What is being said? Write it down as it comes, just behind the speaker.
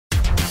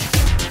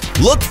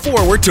Look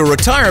forward to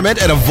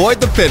retirement and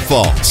avoid the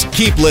pitfalls.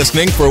 Keep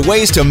listening for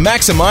ways to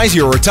maximize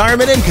your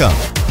retirement income.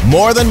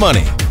 More Than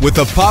Money with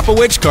the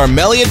Popowich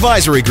Carmeli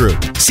Advisory Group,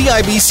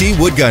 CIBC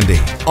Wood Gundy,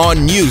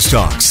 on News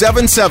Talk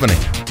 770.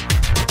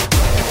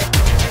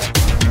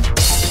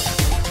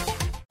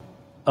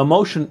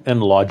 Emotion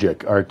and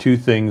logic are two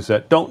things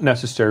that don't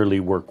necessarily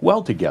work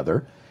well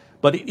together,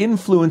 but it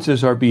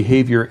influences our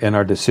behavior and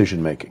our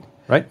decision making,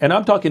 right? And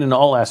I'm talking in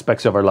all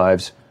aspects of our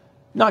lives,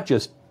 not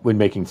just when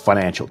making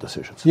financial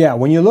decisions. Yeah,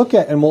 when you look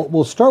at, and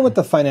we'll start with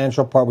the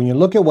financial part, when you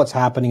look at what's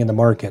happening in the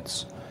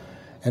markets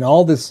and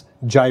all this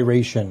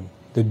gyration,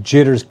 the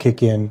jitters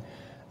kick in,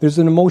 there's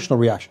an emotional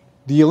reaction.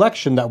 The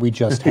election that we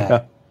just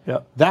had,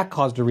 that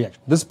caused a reaction.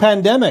 This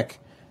pandemic,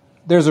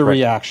 there's a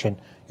reaction.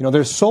 You know,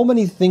 there's so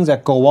many things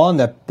that go on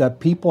that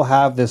people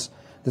have this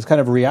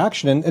kind of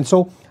reaction. And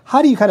so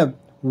how do you kind of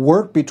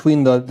work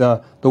between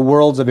the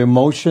worlds of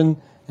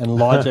emotion and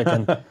logic?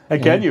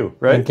 And can you,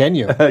 right? And can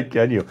you?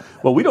 Can you?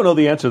 Well, we don't know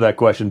the answer to that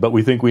question, but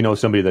we think we know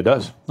somebody that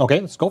does. Okay,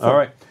 let's go for it. All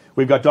right.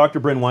 We've got Dr.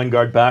 Bryn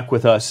Weingard back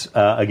with us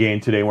again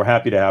today, and we're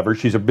happy to have her.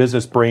 She's a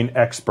business brain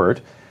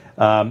expert.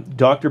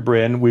 Dr.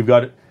 Bryn, we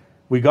got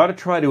to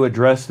try to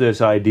address this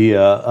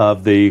idea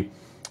of the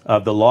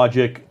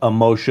logic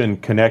emotion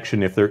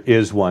connection, if there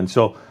is one.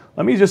 So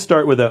let me just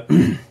start with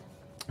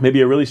maybe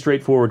a really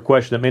straightforward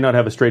question that may not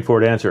have a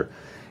straightforward answer.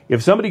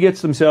 If somebody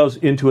gets themselves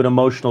into an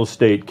emotional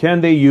state,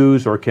 can they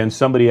use, or can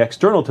somebody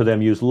external to them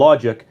use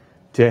logic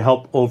to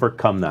help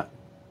overcome that?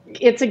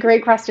 It's a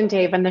great question,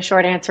 Dave, and the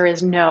short answer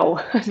is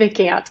no, they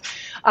can't.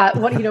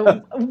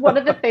 One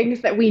of the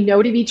things that we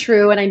know to be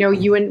true, and I know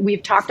you and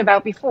we've talked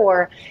about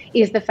before,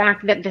 is the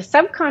fact that the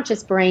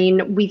subconscious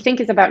brain, we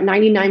think, is about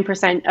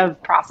 99% of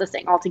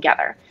processing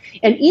altogether.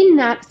 And in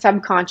that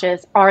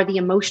subconscious are the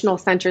emotional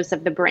centers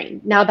of the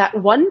brain. Now, that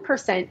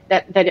 1%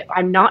 that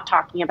I'm not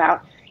talking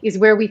about is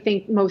where we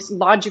think most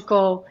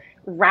logical,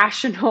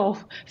 rational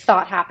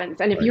thought happens.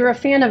 And if you're a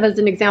fan of, as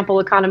an example,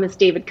 economist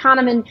David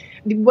Kahneman,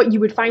 what you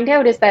would find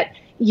out is that,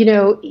 you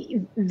know,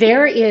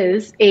 there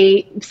is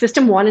a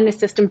system 1 and a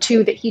system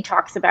 2 that he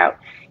talks about.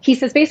 He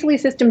says basically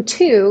system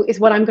 2 is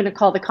what I'm going to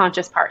call the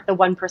conscious part, the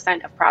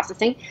 1% of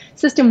processing.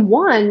 System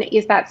 1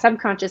 is that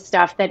subconscious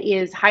stuff that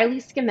is highly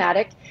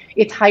schematic,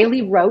 it's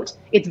highly rote,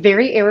 it's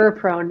very error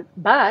prone,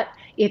 but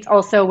it's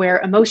also where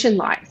emotion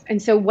lies.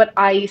 And so what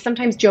I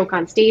sometimes joke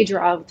on stage,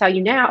 or I'll tell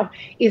you now,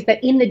 is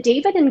that in the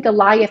David and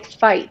Goliath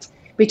fight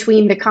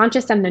between the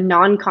conscious and the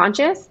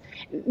non-conscious,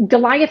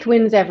 Goliath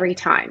wins every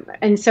time.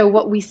 And so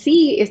what we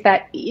see is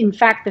that, in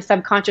fact, the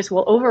subconscious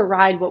will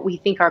override what we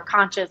think are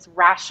conscious,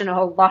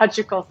 rational,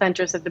 logical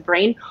centers of the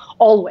brain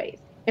always.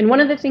 And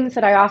one of the things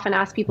that I often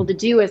ask people to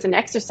do as an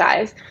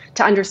exercise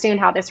to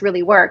understand how this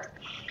really works,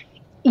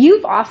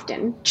 you've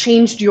often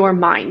changed your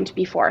mind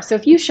before. So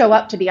if you show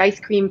up to the ice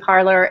cream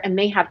parlor and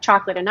they have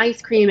chocolate and ice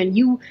cream, and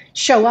you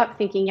show up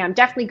thinking, yeah, I'm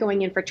definitely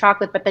going in for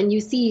chocolate, but then you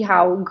see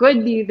how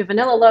good the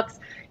vanilla looks,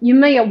 you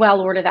may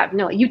well order that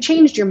vanilla. You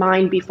changed your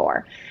mind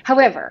before.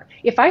 However,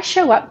 if I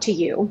show up to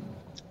you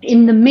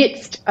in the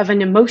midst of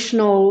an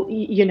emotional,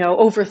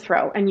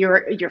 overthrow, and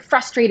you're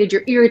frustrated,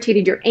 you're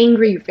irritated, you're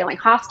angry, you're feeling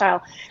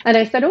hostile, and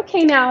I said,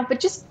 okay, now, but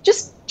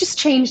just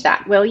change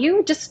that, will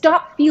you? Just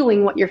stop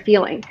feeling what you're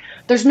feeling.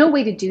 There's no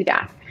way to do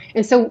that.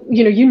 And so,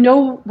 you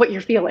know what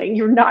you're feeling.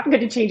 You're not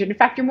going to change it. In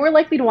fact, you're more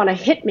likely to want to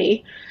hit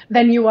me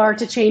than you are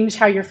to change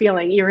how you're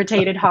feeling,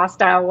 irritated,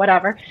 hostile,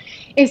 whatever.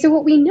 And so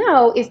what we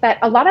know is that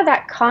a lot of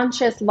that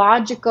conscious,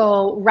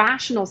 logical,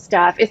 rational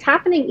stuff is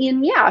happening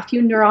in, a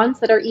few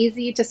neurons that are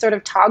easy to sort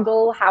of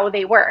toggle how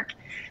they work.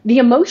 The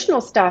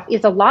emotional stuff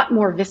is a lot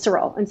more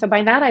visceral. And so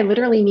by that, I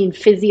literally mean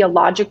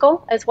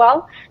physiological as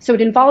well. So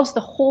it involves the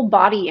whole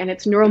body and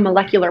its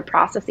neuromolecular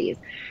processes.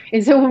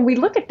 And so when we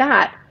look at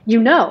that,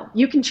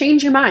 you can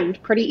change your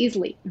mind pretty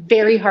easily.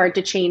 Very hard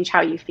to change how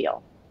you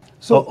feel.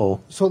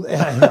 So,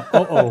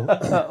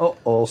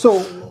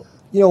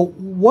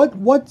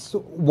 what's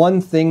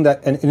one thing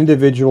that an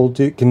individual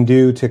can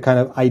do to kind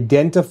of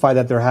identify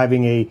that they're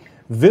having a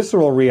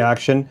visceral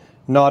reaction,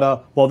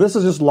 not this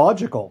is just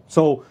logical.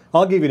 So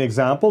I'll give you an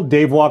example.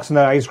 Dave walks in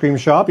that ice cream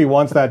shop. He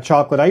wants that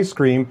chocolate ice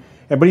cream,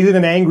 but he's in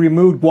an angry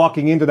mood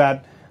walking into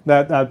that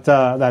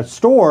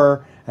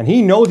store, and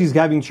he knows he's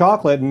having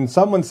chocolate, and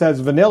someone says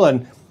vanilla.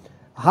 And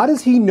how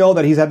does he know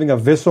that he's having a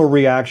visceral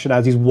reaction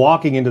as he's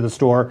walking into the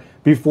store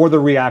before the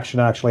reaction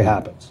actually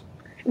happens?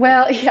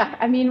 Well,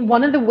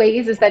 one of the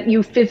ways is that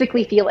you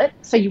physically feel it.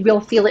 So you will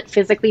feel it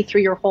physically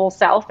through your whole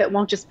self. It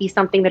won't just be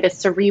something that is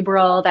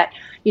cerebral that,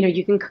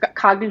 you can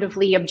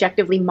cognitively,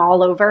 objectively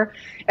mull over.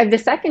 And the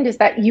second is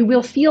that you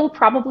will feel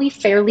probably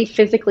fairly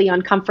physically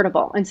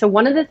uncomfortable. And so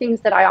one of the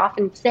things that I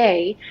often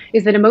say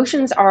is that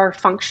emotions are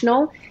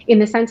functional in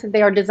the sense that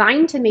they are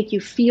designed to make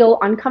you feel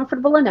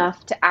uncomfortable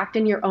enough to act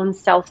in your own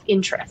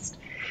self-interest.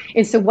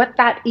 And so what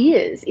that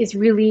is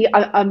really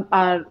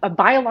a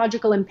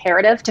biological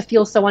imperative to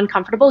feel so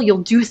uncomfortable, you'll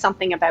do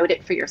something about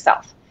it for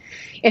yourself.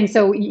 And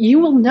so you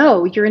will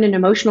know you're in an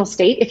emotional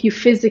state if you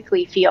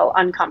physically feel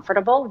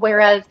uncomfortable,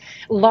 whereas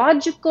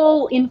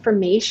logical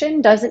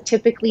information doesn't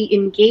typically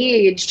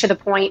engage to the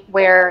point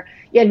where,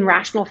 in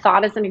rational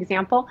thought as an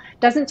example,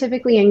 doesn't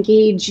typically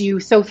engage you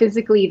so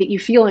physically that you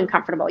feel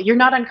uncomfortable. You're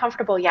not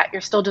uncomfortable yet.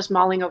 You're still just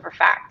mulling over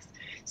facts.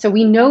 So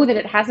we know that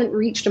it hasn't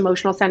reached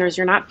emotional centers.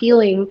 You're not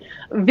feeling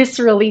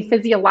viscerally,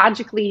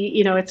 physiologically,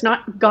 it's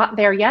not got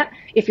there yet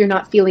if you're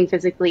not feeling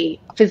physically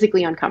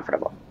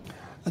uncomfortable.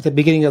 At the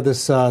beginning of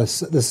this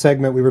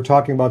segment, we were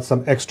talking about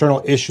some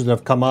external issues that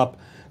have come up,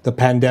 the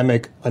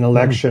pandemic, an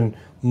election,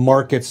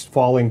 markets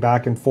falling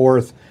back and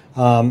forth.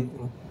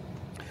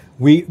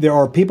 There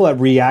are people that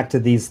react to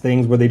these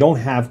things where they don't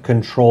have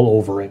control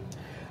over it.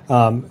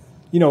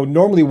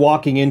 Normally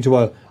walking into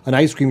an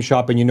ice cream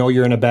shop and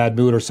you're in a bad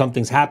mood or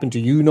something's happened to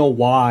you,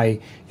 why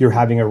you're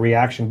having a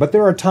reaction. But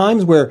there are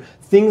times where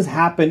things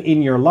happen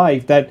in your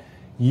life that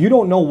you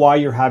don't know why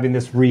you're having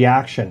this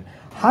reaction.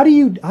 How do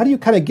you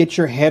kind of get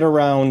your head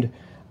around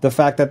the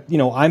fact that,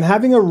 I'm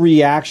having a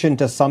reaction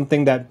to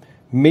something that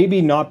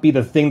maybe not be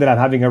the thing that I'm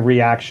having a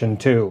reaction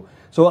to?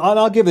 So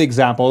I'll give an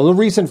example. The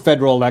recent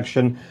federal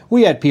election,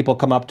 we had people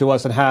come up to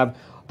us and have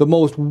the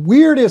most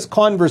weirdest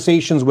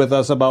conversations with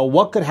us about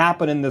what could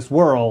happen in this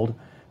world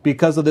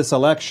because of this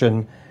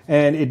election.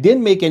 And it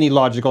didn't make any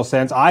logical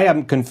sense. I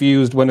am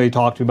confused when they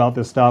talk to me about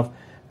this stuff,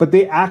 but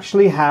they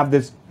actually have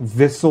this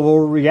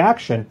visceral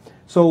reaction.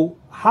 So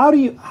how do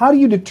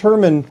you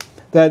determine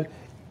that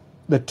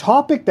the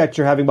topic that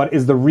you're having about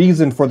is the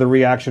reason for the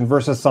reaction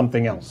versus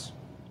something else?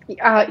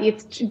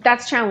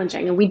 That's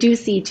challenging. And we do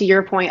see, to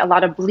your point, a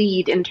lot of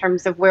bleed in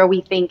terms of where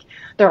we think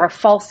there are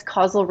false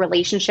causal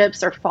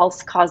relationships or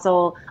false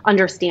causal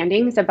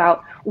understandings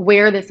about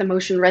where this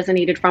emotion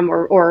resonated from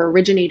or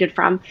originated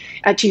from.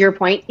 To your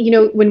point,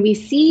 when we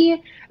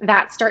see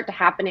that start to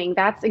happening,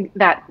 that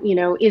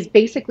is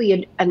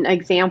basically an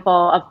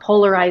example of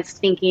polarized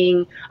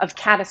thinking, of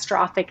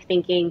catastrophic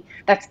thinking.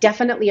 That's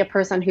definitely a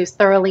person who's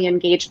thoroughly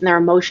engaged in their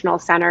emotional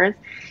centers.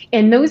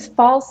 And those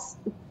false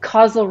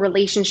causal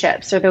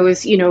relationships, or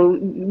those,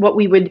 what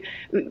we would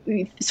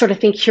sort of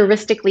think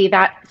heuristically,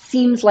 that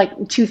seems like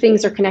two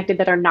things are connected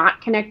that are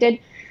not connected.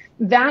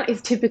 That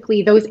is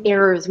typically those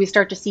errors we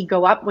start to see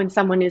go up when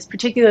someone is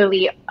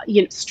particularly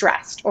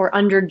stressed or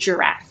under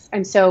duress.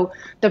 And so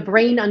the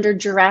brain under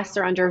duress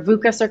or under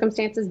VUCA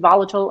circumstances,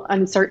 volatile,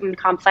 uncertain,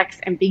 complex,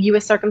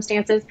 ambiguous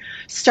circumstances,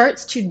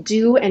 starts to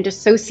do and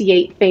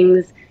dissociate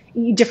things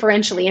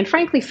differentially and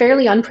frankly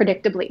fairly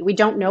unpredictably. We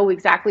don't know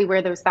exactly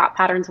where those thought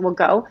patterns will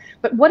go,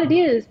 but what it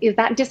is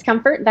that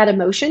discomfort, that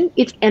emotion,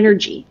 it's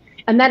energy.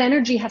 And that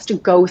energy has to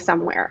go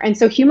somewhere. And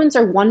so humans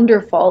are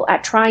wonderful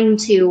at trying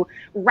to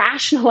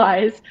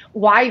rationalize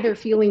why they're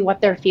feeling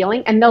what they're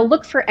feeling. And they'll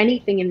look for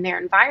anything in their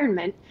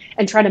environment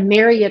and try to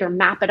marry it or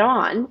map it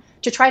on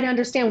to try to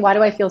understand, why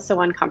do I feel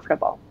so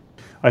uncomfortable?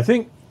 I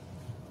think,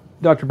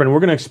 Dr. Brennan, we're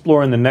going to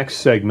explore in the next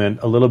segment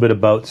a little bit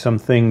about some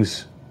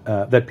things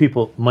that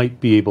people might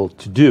be able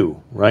to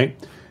do, right?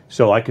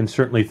 So I can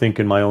certainly think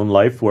in my own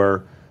life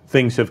where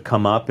things have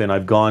come up and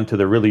I've gone to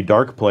the really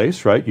dark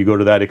place, right? You go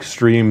to that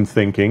extreme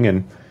thinking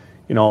and,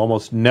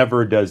 almost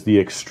never does the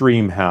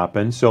extreme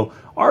happen. So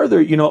are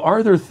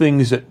there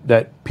things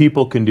that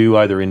people can do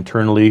either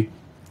internally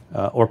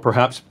or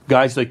perhaps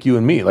guys like you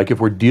and me, like if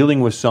we're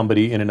dealing with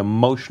somebody in an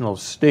emotional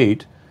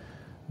state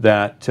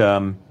that,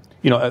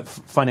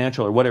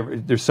 financial or whatever,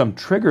 there's some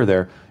trigger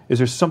there. Is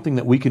there something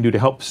that we can do to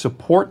help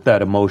support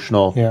that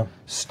emotional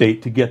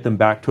state to get them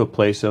back to a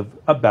place of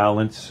a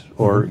balance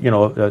or,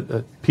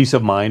 a peace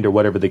of mind or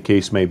whatever the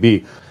case may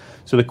be?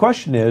 So the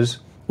question is,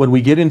 when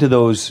we get into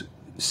those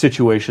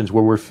situations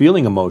where we're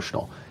feeling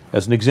emotional,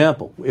 as an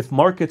example, if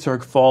markets are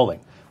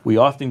falling, we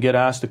often get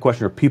asked the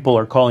question, or people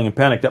are calling in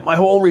panic, that my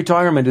whole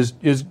retirement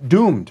is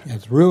doomed.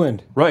 It's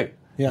ruined. Right.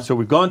 Yeah. So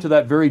we've gone to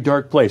that very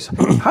dark place.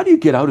 How do you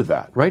get out of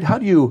that, right? How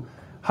do you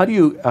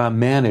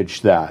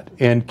manage that?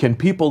 And can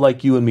people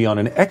like you and me on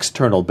an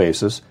external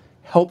basis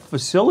help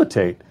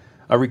facilitate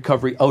a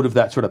recovery out of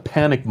that sort of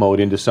panic mode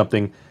into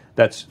something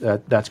that's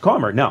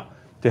calmer? Now,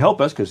 to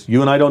help us, because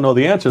you and I don't know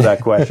the answer to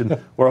that question,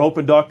 we're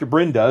hoping Dr.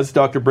 Bryn does.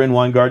 Dr. Bryn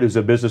Weingart, who's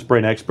a business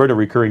brain expert, a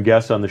recurring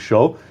guest on the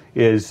show,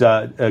 is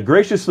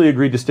graciously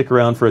agreed to stick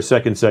around for a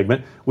second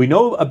segment. We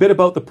know a bit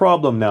about the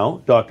problem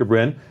now, Dr.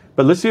 Bryn,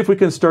 but let's see if we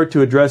can start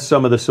to address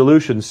some of the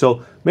solutions.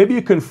 So maybe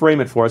you can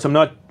frame it for us. I'm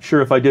not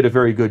sure if I did a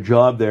very good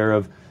job there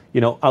of,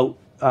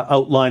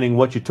 outlining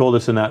what you told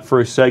us in that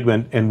first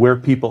segment and where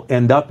people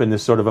end up in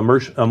this sort of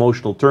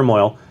emotional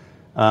turmoil.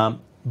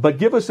 But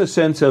give us a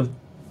sense of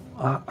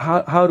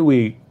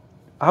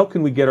how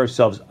can we get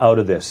ourselves out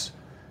of this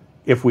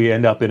if we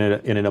end up in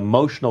an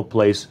emotional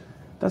place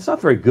that's not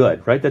very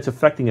good, right? That's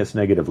affecting us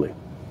negatively.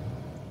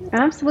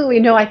 Absolutely.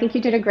 No, I think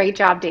you did a great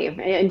job, Dave,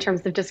 in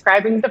terms of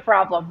describing the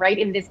problem, right?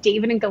 In this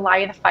David and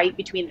Goliath fight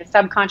between the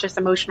subconscious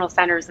emotional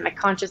centers and the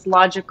conscious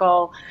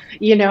logical,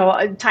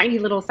 tiny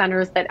little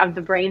centers of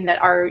the brain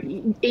that are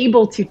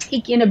able to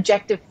take in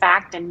objective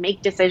fact and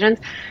make decisions.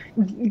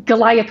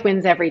 Goliath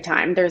wins every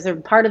time. There's a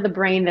part of the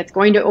brain that's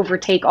going to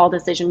overtake all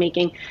decision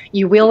making.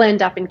 You will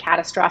end up in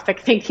catastrophic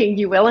thinking.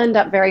 You will end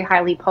up very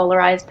highly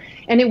polarized,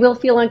 and it will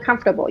feel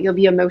uncomfortable. You'll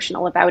be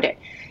emotional about it.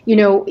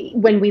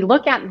 When we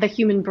look at the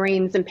human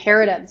brain's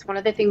imperatives, one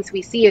of the things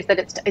we see is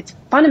that it's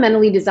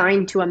fundamentally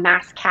designed to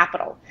amass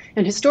capital.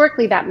 And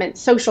historically, that meant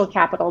social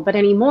capital, but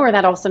anymore,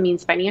 that also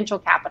means financial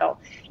capital.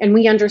 And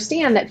we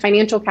understand that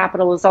financial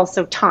capital is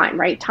also time,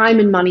 right? Time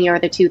and money are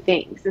the two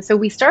things. And so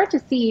we start to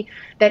see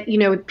that,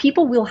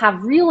 people will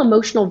have real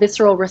emotional,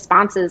 visceral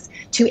responses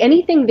to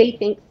anything they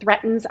think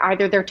threatens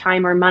either their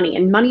time or money.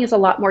 And money is a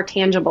lot more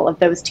tangible of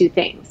those two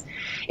things.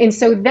 And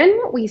so then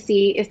what we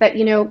see is that,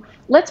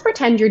 let's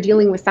pretend you're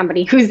dealing with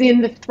somebody who's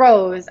in the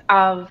throes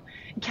of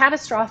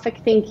catastrophic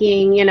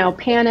thinking,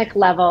 panic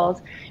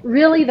levels.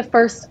 Really, the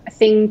first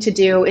thing to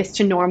do is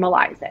to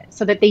normalize it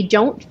so that they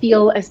don't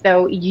feel as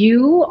though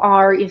you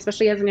are,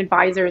 especially as an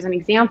advisor, as an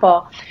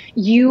example,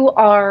 you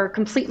are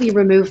completely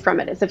removed from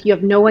it, as if you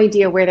have no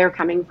idea where they're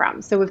coming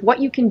from. So if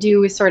what you can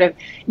do is sort of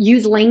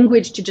use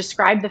language to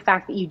describe the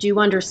fact that you do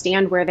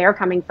understand where they're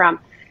coming from,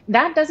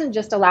 that doesn't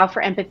just allow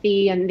for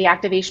empathy and the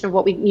activation of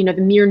what the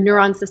mirror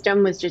neuron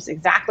system was just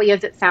exactly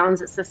as it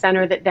sounds. It's the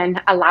center that then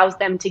allows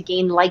them to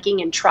gain liking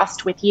and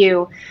trust with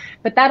you.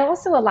 But that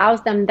also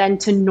allows them then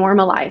to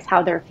normalize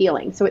how they're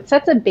feeling. So it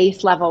sets a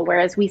base level,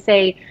 whereas we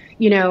say,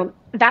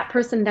 that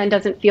person then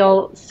doesn't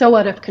feel so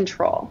out of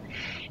control.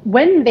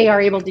 When they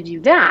are able to do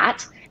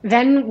that,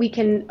 then we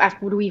can,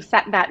 after we've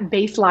set that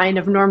baseline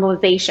of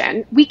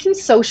normalization, we can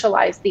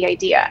socialize the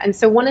idea. And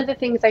so one of the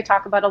things I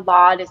talk about a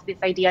lot is this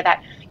idea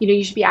that,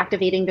 you should be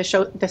activating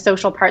the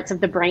social parts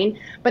of the brain.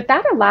 But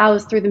that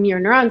allows, through the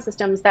mirror neuron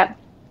systems, that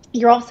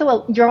you're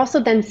also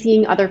then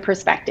seeing other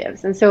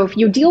perspectives. And so if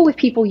you deal with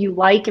people you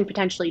like and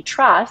potentially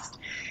trust,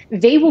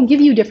 they will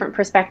give you different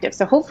perspectives.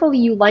 So hopefully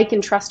you like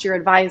and trust your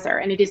advisor,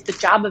 and it is the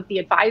job of the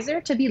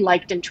advisor to be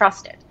liked and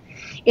trusted.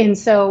 And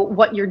so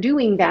what you're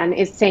doing then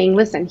is saying,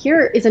 listen,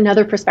 here is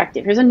another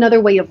perspective. Here's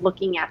another way of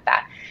looking at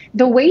that.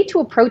 The way to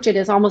approach it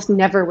is almost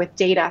never with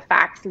data,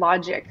 facts,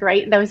 logic,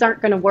 right? Those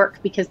aren't going to work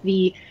because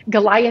the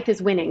Goliath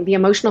is winning. The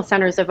emotional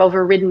centers have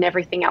overridden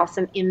everything else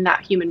in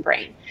that human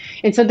brain.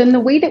 And so then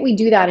the way that we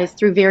do that is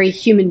through very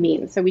human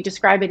means. So we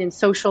describe it in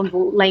social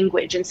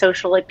language and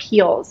social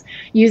appeals,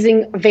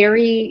 using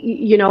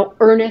very,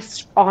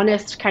 earnest,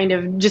 honest, kind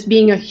of just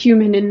being a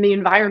human in the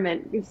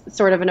environment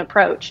sort of an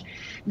approach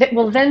that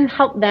will then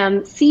help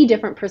them see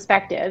different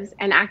perspectives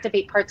and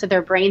activate parts of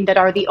their brain that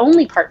are the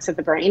only parts of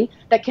the brain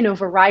that can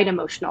override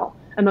emotional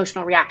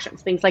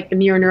reactions, things like the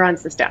mirror neuron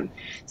system.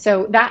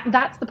 So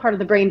that's the part of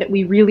the brain that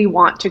we really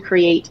want to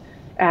create,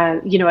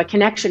 a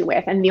connection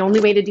with. And the only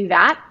way to do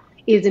that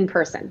is in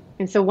person.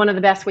 And so one of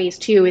the best ways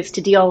too is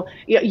to deal,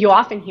 you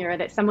often hear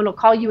that someone will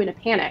call you in a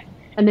panic,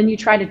 and then you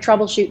try to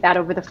troubleshoot that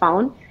over the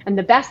phone. And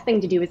the best thing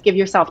to do is give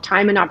yourself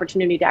time and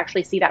opportunity to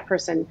actually see that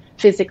person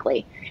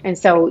physically. And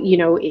so,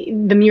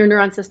 the mirror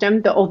neuron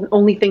system, the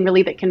only thing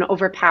really that can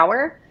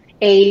overpower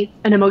an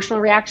emotional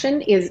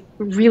reaction is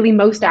really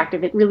most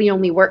active. It really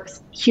only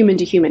works human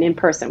to human in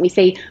person. We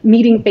say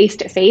meeting face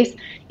to face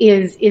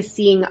is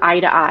seeing eye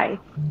to eye,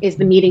 is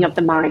the meeting of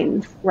the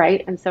minds,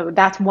 right? And so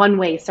that's one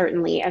way,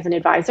 certainly, as an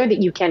advisor,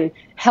 that you can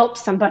help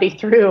somebody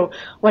through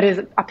what is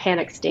a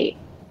panic state.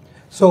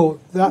 So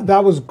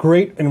that was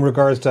great in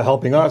regards to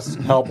helping us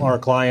help our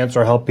clients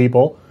or help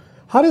people.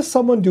 How does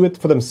someone do it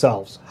for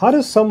themselves? How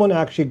does someone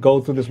actually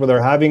go through this where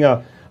they're having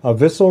a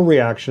visceral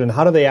reaction?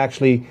 How do they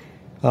actually,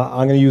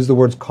 I'm going to use the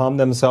words, calm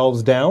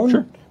themselves down,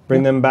 sure,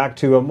 bring them back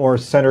to a more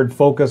centered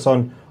focus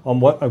on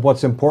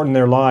what's important in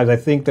their lives? I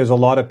think there's a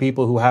lot of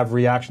people who have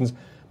reactions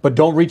but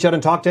don't reach out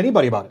and talk to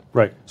anybody about it.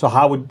 Right. So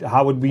how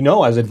would we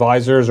know as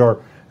advisors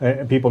or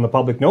people in the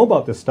public know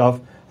about this stuff?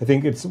 I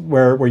think it's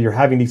where you're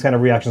having these kind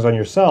of reactions on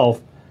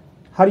yourself.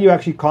 How do you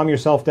actually calm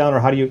yourself down, or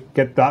how do you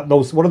get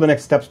what are the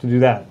next steps to do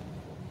that?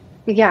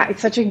 Yeah,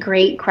 it's such a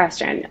great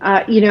question.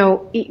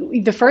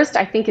 The first,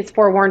 I think, is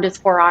forewarned is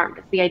forearmed.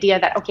 It's the idea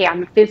that, okay,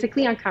 I'm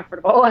physically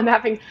uncomfortable. I'm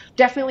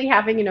definitely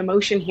having an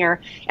emotion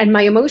here. And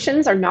my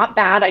emotions are not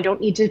bad. I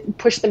don't need to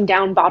push them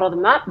down, bottle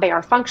them up. They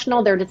are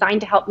functional. They're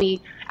designed to help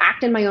me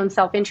act in my own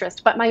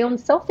self-interest. But my own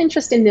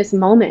self-interest in this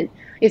moment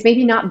is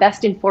maybe not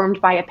best informed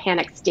by a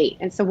panic state.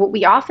 And so what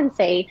we often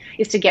say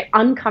is to get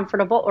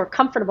uncomfortable, or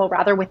comfortable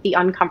rather, with the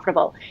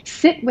uncomfortable.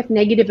 Sit with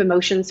negative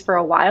emotions for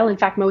a while. In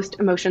fact, most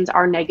emotions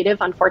are negative,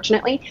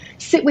 unfortunately.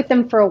 Sit with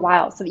them for a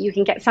while so that you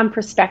can get some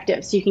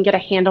perspective, so you can get a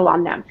handle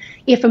on them.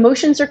 If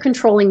emotions are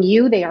controlling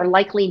you, they are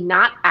likely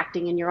not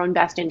acting in your own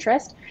best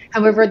interest.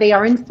 However, they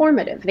are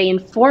informative. They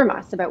inform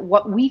us about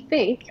what we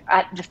think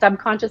at the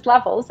subconscious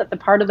levels, at the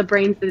part of the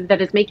brain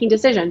that is making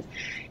decisions.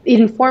 It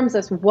informs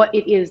us what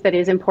it is that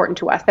is important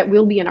to us, that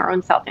will be in our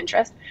own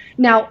self-interest.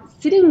 Now,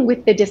 sitting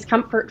with the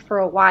discomfort for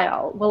a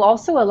while will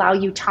also allow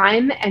you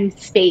time and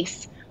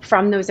space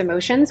from those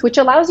emotions, which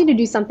allows you to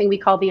do something we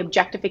call the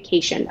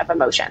objectification of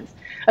emotions.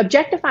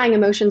 Objectifying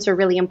emotions are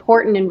really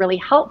important and really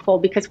helpful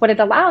because what it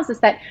allows is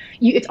that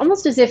it's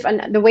almost as if,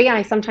 and the way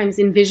I sometimes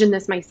envision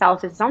this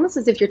myself, is it's almost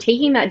as if you're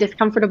taking that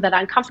discomfort of that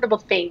uncomfortable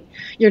thing,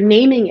 you're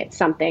naming it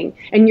something,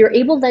 and you're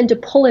able then to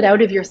pull it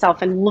out of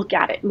yourself and look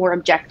at it more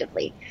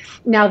objectively.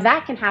 Now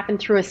that can happen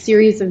through a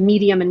series of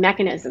medium and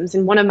mechanisms,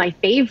 and one of my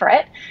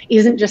favorite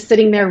isn't just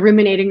sitting there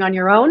ruminating on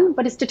your own,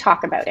 but is to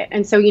talk about it.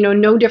 And so,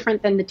 no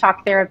different than the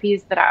talk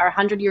therapies that are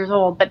 100 years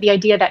old, but the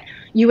idea that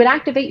you would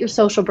activate your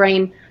social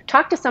brain,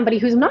 talk to somebody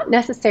who's not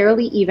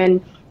necessarily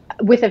even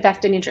with a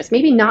vested interest,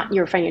 maybe not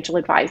your financial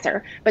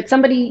advisor, but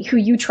somebody who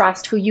you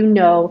trust, who you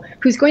know,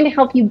 who's going to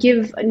help you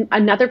give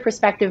another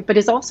perspective, but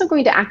is also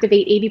going to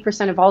activate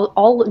 80% of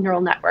all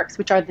neural networks,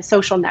 which are the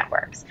social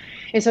networks.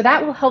 And so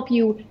that will help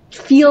you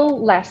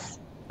feel less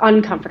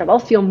uncomfortable,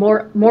 feel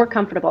more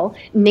comfortable,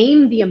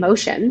 name the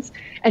emotions,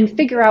 and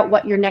figure out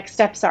what your next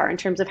steps are in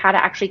terms of how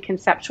to actually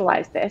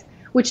conceptualize this,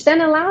 which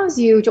then allows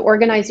you to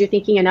organize your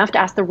thinking enough to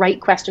ask the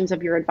right questions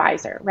of your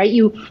advisor, right?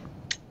 You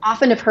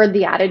often have heard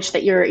the adage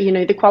that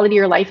the quality of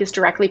your life is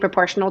directly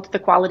proportional to the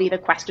quality of the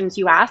questions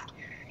you ask.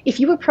 If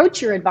you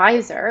approach your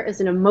advisor as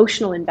an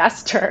emotional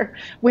investor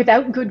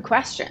without good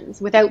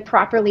questions, without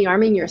properly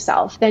arming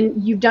yourself, then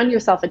you've done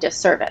yourself a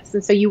disservice.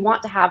 And so you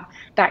want to have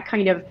that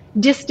kind of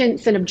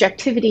distance and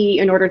objectivity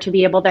in order to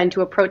be able then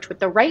to approach with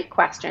the right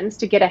questions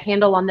to get a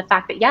handle on the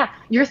fact that, yeah,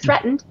 you're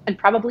threatened and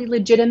probably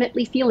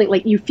legitimately feeling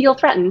like you feel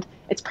threatened.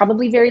 It's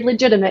probably very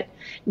legitimate.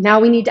 Now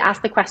we need to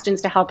ask the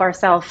questions to help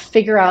ourselves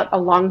figure out a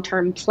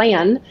long-term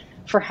plan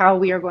for how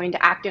we are going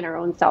to act in our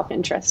own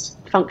self-interest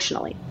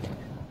functionally.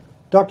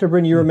 Dr.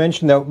 Bryn, you were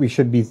mentioning that we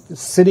should be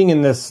sitting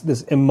in this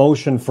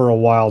emotion for a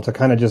while to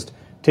kind of just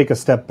take a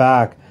step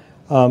back.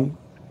 How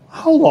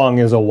long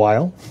is a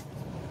while?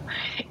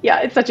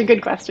 Yeah, it's such a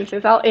good question,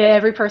 Cecil.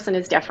 Every person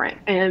is different.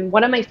 And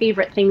one of my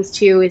favorite things,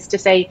 too, is to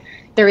say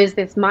there is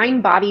this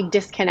mind-body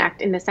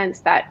disconnect in the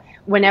sense that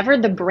whenever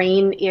the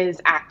brain is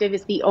active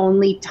is the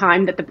only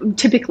time that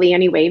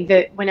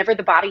whenever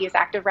the body is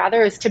active,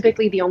 is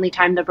typically the only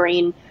time the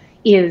brain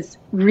is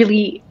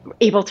really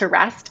able to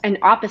rest. And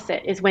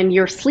opposite is when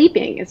you're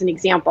sleeping, as an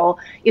example,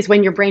 is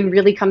when your brain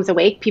really comes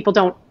awake. People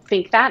don't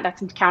think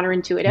that's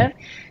counterintuitive.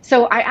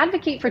 So I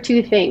advocate for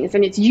two things,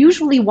 and it's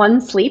usually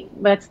one, sleep.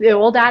 That's the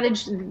old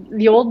adage,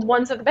 the old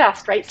ones are the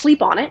best, right?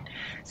 Sleep on it.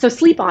 So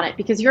sleep on it,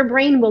 because your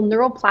brain will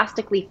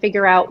neuroplastically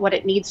figure out what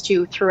it needs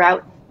to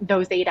throughout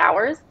those 8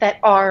 hours that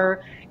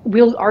are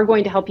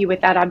going to help you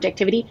with that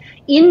objectivity.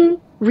 In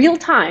real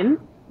time,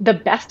 the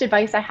best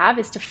advice I have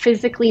is to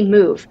physically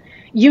move.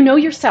 You know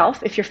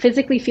yourself, if you're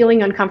physically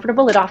feeling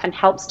uncomfortable, it often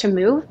helps to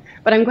move,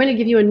 but I'm going to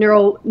give you a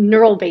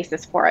neural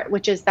basis for it,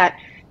 which is that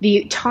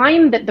the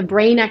time that the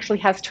brain actually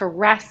has to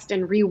rest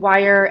and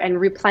rewire and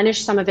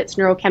replenish some of its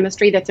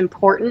neurochemistry that's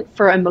important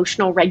for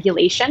emotional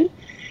regulation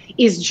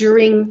is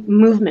during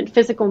movement,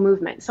 physical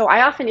movement. So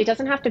it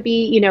doesn't have to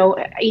be,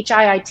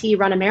 HIIT,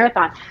 run a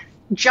marathon.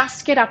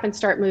 Just get up and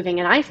start moving.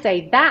 And I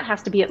say that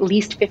has to be at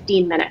least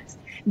 15 minutes.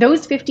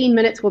 Those 15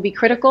 minutes will be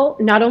critical,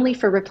 not only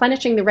for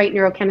replenishing the right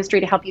neurochemistry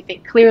to help you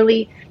think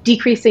clearly,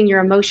 decreasing your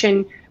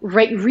emotion,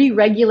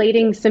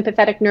 re-regulating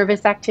sympathetic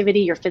nervous activity,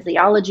 your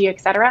physiology,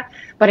 etc.,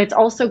 but it's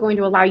also going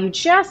to allow you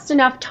just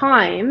enough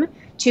time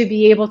to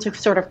be able to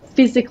sort of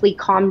physically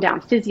calm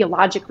down,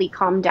 physiologically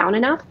calm down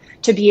enough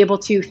to be able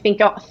to think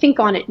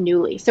on it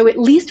newly. So at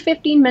least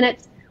 15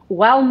 minutes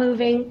while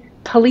moving,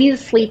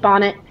 please sleep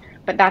on it.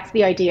 But that's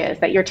the idea, is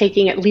that you're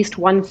taking at least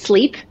one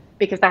sleep,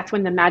 because that's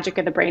when the magic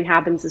of the brain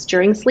happens, is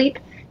during sleep,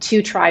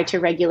 to try to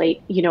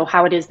regulate,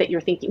 how it is that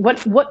you're thinking,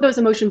 what those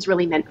emotions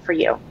really meant for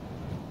you.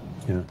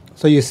 Yeah.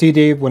 So you see,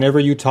 Dave, whenever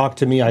you talk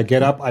to me, I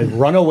get up, I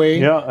run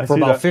away for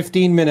about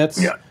 15 minutes,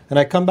 and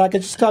I come back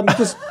and I'm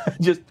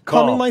just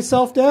calming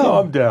myself down.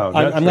 Calm down.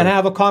 I'm going to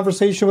have a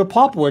conversation with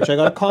Popowich. I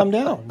got to calm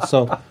down.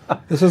 So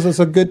this is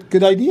a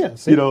good idea.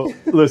 See?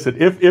 Listen,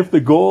 if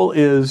the goal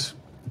is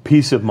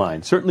peace of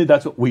mind, certainly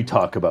that's what we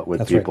talk about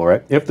with people,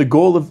 right? If the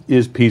goal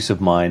is peace of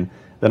mind,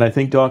 then I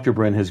think Dr.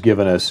 Bryn has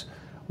given us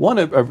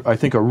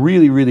a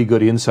really, really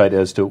good insight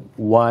as to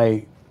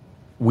why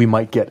we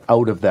might get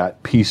out of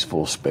that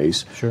peaceful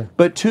space. Sure.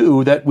 But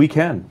two, that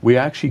we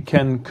actually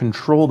can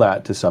control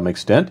that to some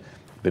extent.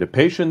 Bit of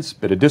patience,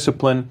 bit of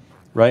discipline,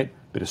 right?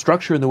 Bit of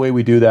structure in the way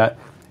we do that,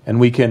 and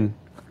we can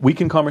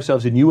calm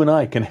ourselves, and you and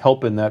I can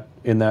help in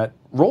that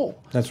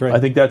role. That's right. I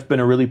think that's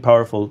been a really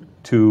powerful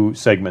 2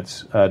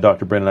 segments,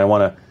 Dr. Bryn, and I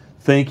want to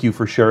thank you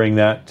for sharing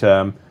that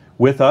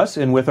with us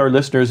and with our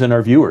listeners and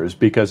our viewers,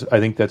 because I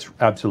think that's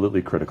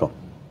absolutely critical.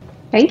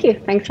 Thank you.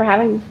 Thanks for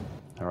having me.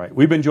 All right.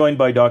 We've been joined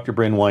by Dr.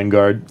 Bryn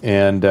Weingardt,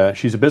 and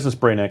she's a business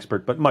brain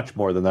expert, but much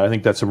more than that. I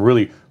think that's some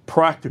really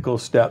practical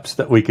steps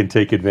that we can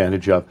take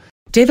advantage of.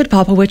 David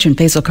Popowich and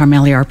Faisal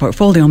Karmali are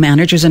portfolio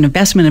managers and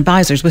investment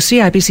advisors with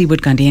CIBC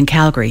Wood Gundy in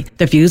Calgary.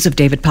 The views of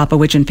David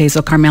Popowich and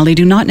Faisal Karmali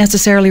do not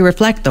necessarily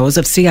reflect those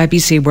of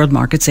CIBC World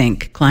Markets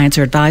Inc. Clients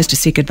are advised to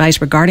seek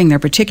advice regarding their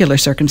particular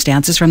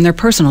circumstances from their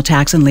personal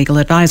tax and legal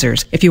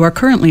advisors. If you are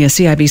currently a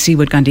CIBC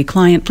Wood Gundy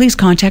client, please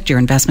contact your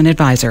investment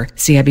advisor.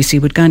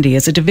 CIBC Wood Gundy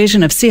is a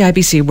division of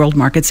CIBC World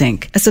Markets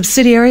Inc., a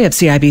subsidiary of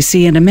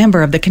CIBC and a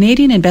member of the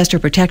Canadian Investor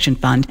Protection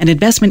Fund and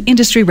Investment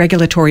Industry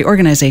Regulatory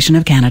Organization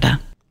of Canada.